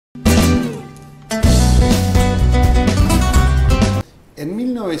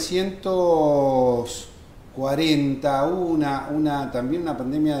1940 hubo también una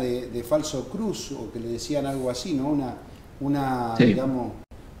pandemia de falso cruz, o que le decían algo así, ¿no? Sí. Digamos,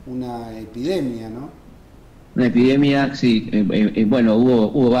 una epidemia, ¿no? Una epidemia, sí. Bueno,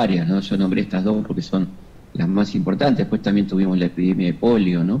 hubo varias, ¿no? Yo nombré estas dos porque son las más importantes. Después también tuvimos la epidemia de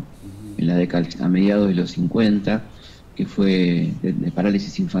polio, ¿no? En la década, a mediados de los 50, que fue de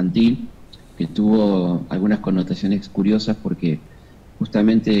parálisis infantil, que tuvo algunas connotaciones curiosas porque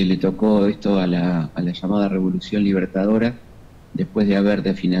justamente le tocó esto a la llamada Revolución Libertadora, después de haber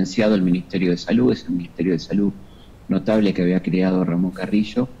desfinanciado el Ministerio de Salud, ese Ministerio de Salud notable que había creado Ramón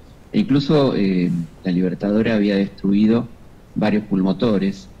Carrillo, e incluso la Libertadora había destruido varios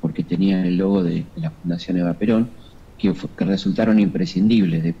pulmotores, porque tenían el logo de la Fundación Eva Perón, que resultaron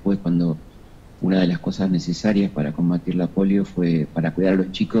imprescindibles después, cuando una de las cosas necesarias para combatir la polio fue, para cuidar a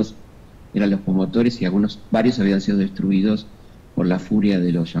los chicos, eran los pulmotores, y varios habían sido destruidos por la furia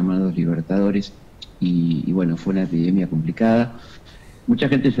de los llamados libertadores, y bueno, fue una epidemia complicada. Mucha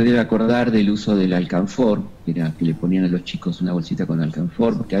gente se debe acordar del uso del alcanfor, que le ponían a los chicos una bolsita con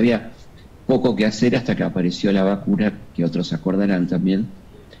alcanfor, porque había poco que hacer hasta que apareció la vacuna, que otros se acordarán también,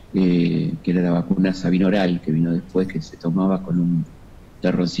 que era la vacuna Sabinoral, que vino después, que se tomaba con un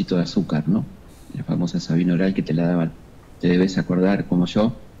terroncito de azúcar, ¿no? La famosa Sabinoral, que te la daban, te debes acordar, como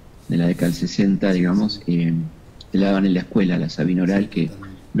yo, de la década del 60, digamos, te la daban en la escuela, la Sabinoral, que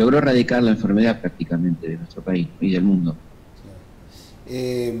logró erradicar la enfermedad prácticamente de nuestro país y del mundo.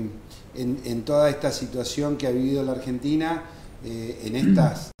 En toda esta situación que ha vivido la Argentina, en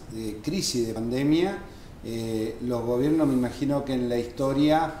estas crisis de pandemia, los gobiernos, me imagino que en la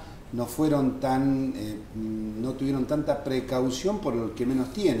historia no tuvieron tanta precaución por el que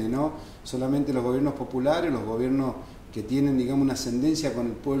menos tiene, ¿no? Solamente los gobiernos populares, los gobiernos que tienen, digamos, una ascendencia con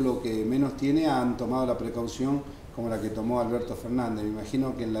el pueblo que menos tiene, han tomado la precaución como la que tomó Alberto Fernández. Me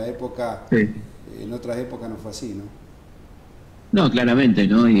imagino que en la época, Sí. en otras épocas no fue así, ¿no? No, claramente,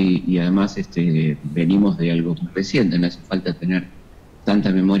 ¿no? Y además venimos de algo muy reciente, no hace falta tener tanta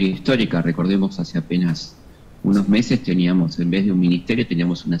memoria histórica. Recordemos, hace apenas unos meses teníamos, en vez de un ministerio,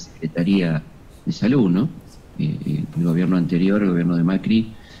 teníamos una Secretaría de Salud, ¿no? El gobierno anterior, el gobierno de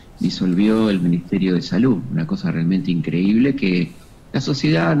Macri, disolvió el Ministerio de Salud, una cosa realmente increíble que la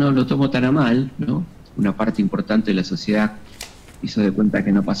sociedad no lo tomó tan a mal, ¿no? Una parte importante de la sociedad hizo de cuenta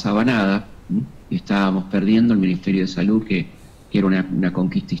que no pasaba nada, ¿no? Y estábamos perdiendo el Ministerio de Salud, que era una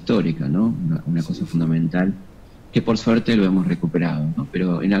conquista histórica, ¿no? Una cosa fundamental, que por suerte lo hemos recuperado, ¿no?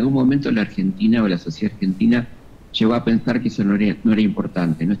 Pero en algún momento la Argentina, o la sociedad argentina, llegó a pensar que eso no era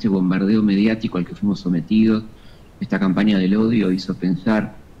importante, ¿no? Este bombardeo mediático al que fuimos sometidos, esta campaña del odio, hizo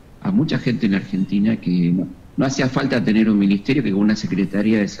pensar a mucha gente en la Argentina que no hacía falta tener un ministerio, que con una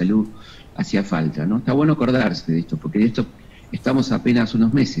Secretaría de Salud hacía falta, ¿no? Está bueno acordarse de esto, porque de esto estamos apenas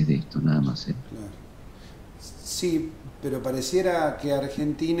unos meses de esto, nada más, ¿eh? Claro. Sí, pero pareciera que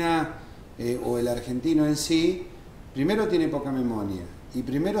Argentina, o el argentino en sí, primero tiene poca memoria, y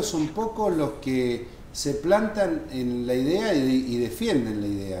primero son pocos los que se plantan en la idea y defienden la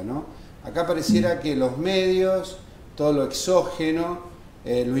idea, ¿no? Acá pareciera que los medios, todo lo exógeno,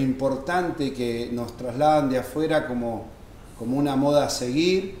 lo importante que nos trasladan de afuera como una moda a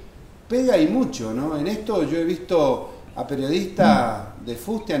seguir, pega y mucho, ¿no? En esto yo he visto a periodistas de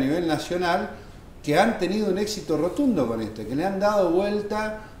fuste a nivel nacional que han tenido un éxito rotundo con esto, que le han dado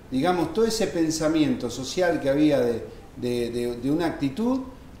vuelta, digamos, todo ese pensamiento social que había de una actitud,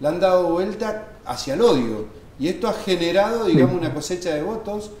 le han dado vuelta hacia el odio. Y esto ha generado, digamos, una cosecha de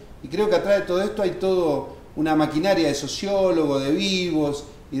votos, y creo que atrás de todo esto hay todo una maquinaria de sociólogos, de vivos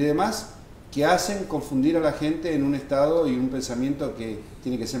y demás, que hacen confundir a la gente en un estado y un pensamiento que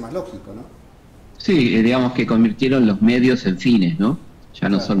tiene que ser más lógico, ¿no? Sí, digamos que convirtieron los medios en fines, ¿no? Ya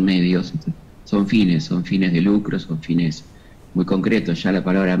no son medios, son fines de lucro, son fines muy concretos. Ya la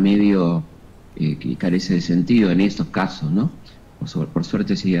palabra medio que carece de sentido en estos casos, ¿no? Por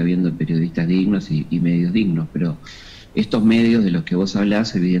suerte sigue habiendo periodistas dignos y medios dignos, pero estos medios de los que vos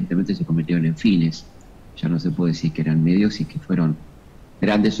hablás evidentemente se convirtieron en fines. Ya no se puede decir que eran medios y que fueron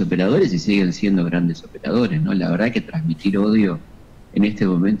grandes operadores, y siguen siendo grandes operadores, ¿no? La verdad que transmitir odio en este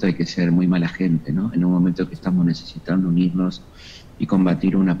momento hay que ser muy mala gente, ¿no? En un momento que estamos necesitando unirnos y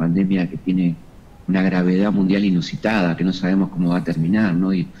combatir una pandemia que tiene una gravedad mundial inusitada, que no sabemos cómo va a terminar,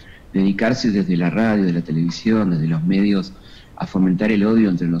 ¿no? Y dedicarse desde la radio, de la televisión, desde los medios, a fomentar el odio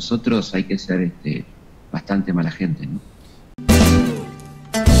entre nosotros, hay que ser bastante mala gente, ¿no?